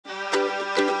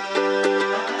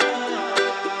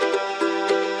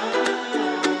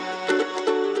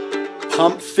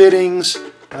pump fittings.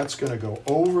 That's gonna go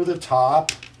over the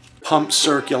top. Pump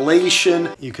circulation.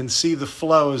 You can see the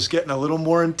flow is getting a little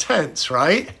more intense,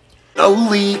 right? No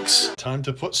leaks. Time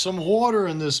to put some water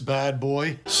in this bad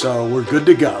boy. So we're good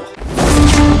to go.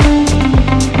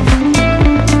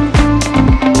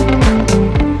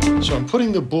 So I'm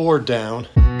putting the board down.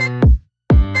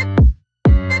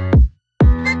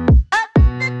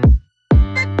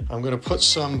 I'm gonna put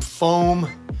some foam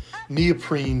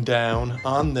neoprene down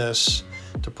on this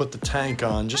to put the tank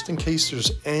on, just in case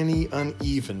there's any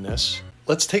unevenness.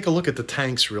 Let's take a look at the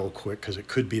tanks real quick, because it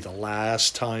could be the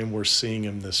last time we're seeing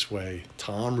them this way.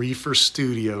 Tom Reefer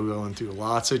Studio going through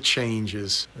lots of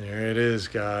changes. There it is,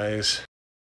 guys.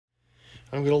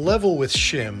 I'm gonna level with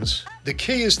shims. The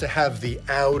key is to have the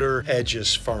outer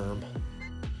edges firm.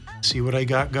 See what I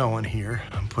got going here?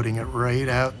 I'm putting it right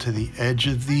out to the edge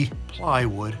of the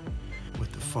plywood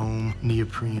with the foam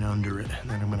neoprene under it.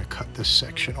 And then I'm gonna cut this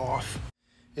section off.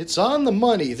 It's on the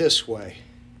money this way,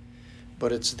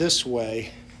 but it's this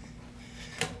way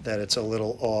that it's a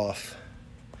little off.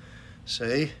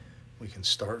 See? We can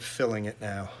start filling it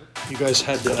now. You guys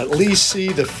had to at least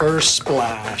see the first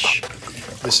splash.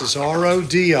 This is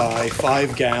RODI,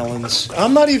 5 gallons.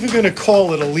 I'm not even gonna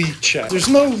call it a leak check. There's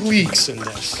no leaks in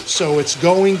this. So it's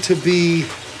going to be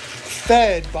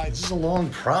fed by, this is a long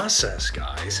process,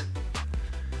 guys.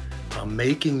 I'm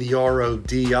making the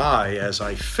RODI as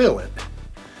I fill it.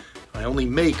 I only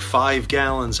make 5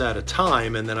 gallons at a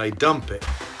time and then I dump it.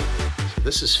 So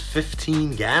this is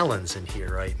 15 gallons in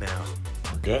here right now.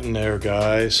 We're getting there,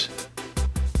 guys.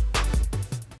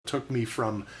 It took me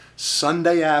from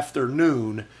Sunday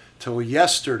afternoon till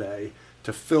yesterday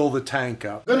to fill the tank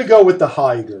up. I'm gonna go with the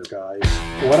Higer, guys.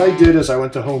 What I did is I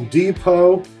went to Home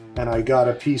Depot and I got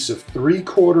a piece of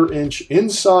 3/4 inch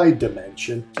inside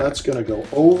dimension. That's gonna go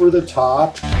over the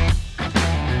top.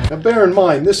 Now bear in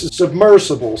mind, this is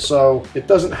submersible, so it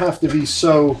doesn't have to be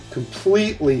so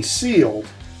completely sealed.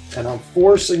 And I'm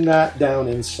forcing that down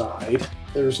inside.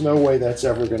 There's no way that's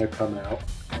ever gonna come out.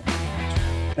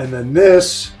 And then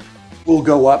this will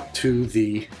go up to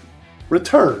the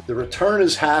return. The return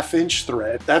is 1/2 inch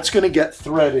thread. That's gonna get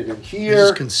threaded in here. This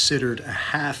is considered a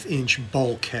 1/2 inch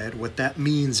bulkhead. What that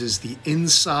means is the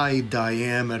inside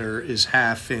diameter is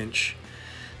 1/2 inch.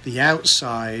 The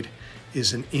outside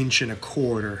is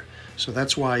 1.25 inches. So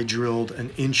that's why I drilled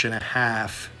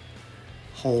 1.5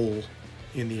 inch hole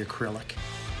in the acrylic.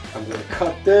 I'm gonna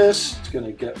cut this. It's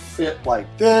gonna get fit like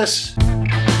this.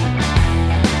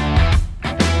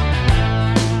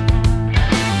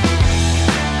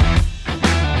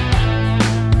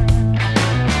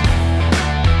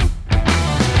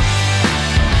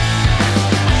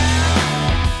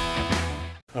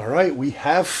 All right, we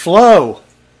have flow.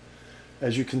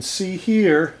 As you can see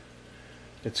here,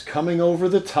 it's coming over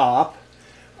the top.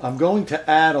 I'm going to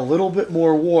add a little bit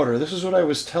more water. This is what I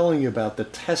was telling you about, the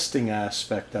testing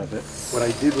aspect of it. What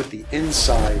I did with the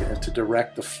inside, and to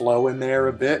direct the flow in there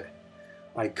a bit,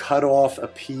 I cut off a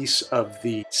piece of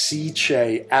the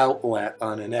C-Che outlet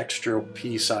on an extra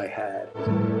piece I had.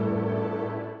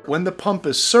 When the pump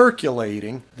is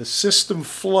circulating, the system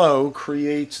flow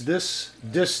creates this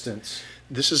distance.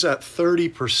 This is at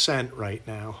 30% right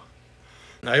now.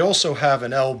 I also have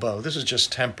an elbow, this is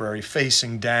just temporary,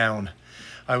 facing down.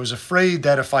 I was afraid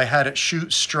that if I had it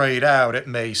shoot straight out, it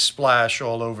may splash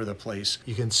all over the place.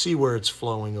 You can see where it's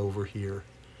flowing over here.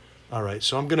 All right,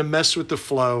 so I'm gonna mess with the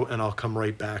flow and I'll come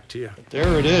right back to you.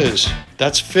 There it is.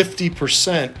 That's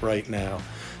 50% right now.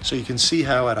 So you can see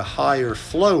how at a higher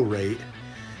flow rate,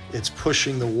 it's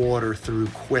pushing the water through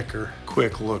quicker.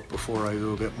 Quick look before I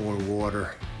go get more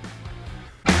water.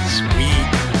 Sweet.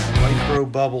 Micro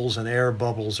bubbles and air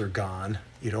bubbles are gone.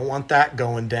 You don't want that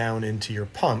going down into your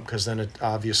pump because then it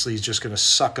obviously is just going to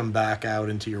suck them back out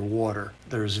into your water.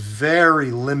 There's very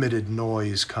limited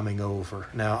noise coming over.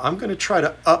 Now I'm going to try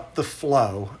to up the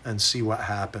flow and see what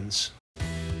happens.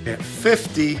 At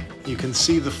 50, you can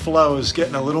see the flow is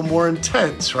getting a little more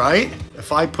intense, right?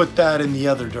 If I put that in the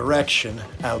other direction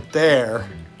out there,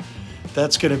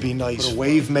 that's going to be nice. Put a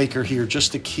wave maker here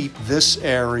just to keep this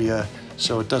area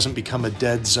so it doesn't become a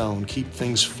dead zone. Keep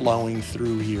things flowing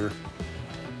through here.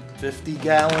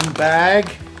 50-gallon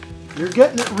bag. You're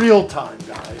getting it real time,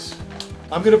 guys.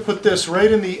 I'm gonna put this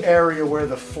right in the area where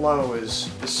the flow is.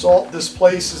 The salt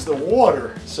displaces the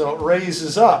water, so it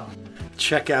raises up.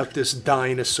 Check out this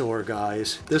dinosaur,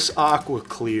 guys. This aqua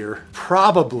clear,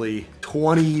 probably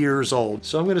 20 years old.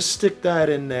 So I'm gonna stick that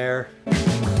in there.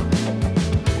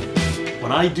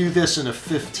 When I do this in a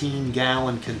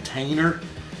 15-gallon container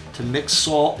to mix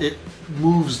salt, it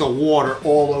moves the water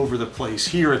all over the place.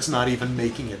 Here it's not even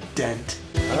making a dent.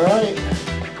 All right.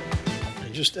 I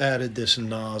just added this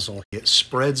nozzle. It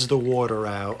spreads the water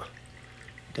out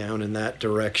down in that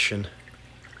direction.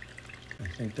 I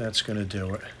think that's going to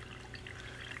do it.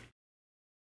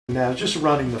 Now just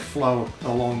running the flow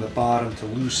along the bottom to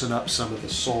loosen up some of the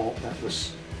salt that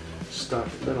was stuck.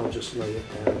 Then I'll just lay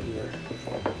it down here.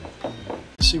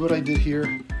 See what I did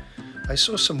here? I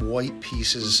saw some white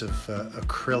pieces of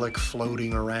acrylic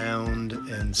floating around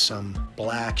and some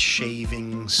black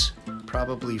shavings,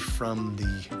 probably from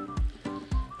the,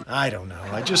 I don't know.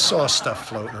 I just saw stuff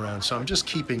floating around, so I'm just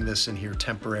keeping this in here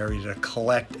temporary to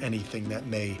collect anything that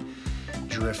may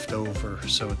drift over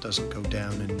so it doesn't go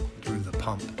down and through the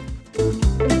pump.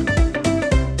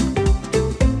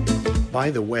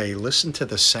 By the way, listen to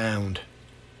the sound.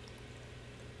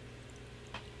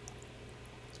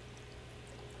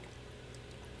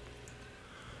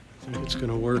 I think it's going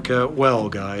to work out well,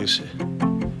 guys.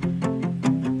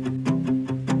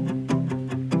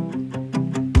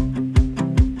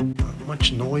 Not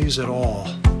much noise at all.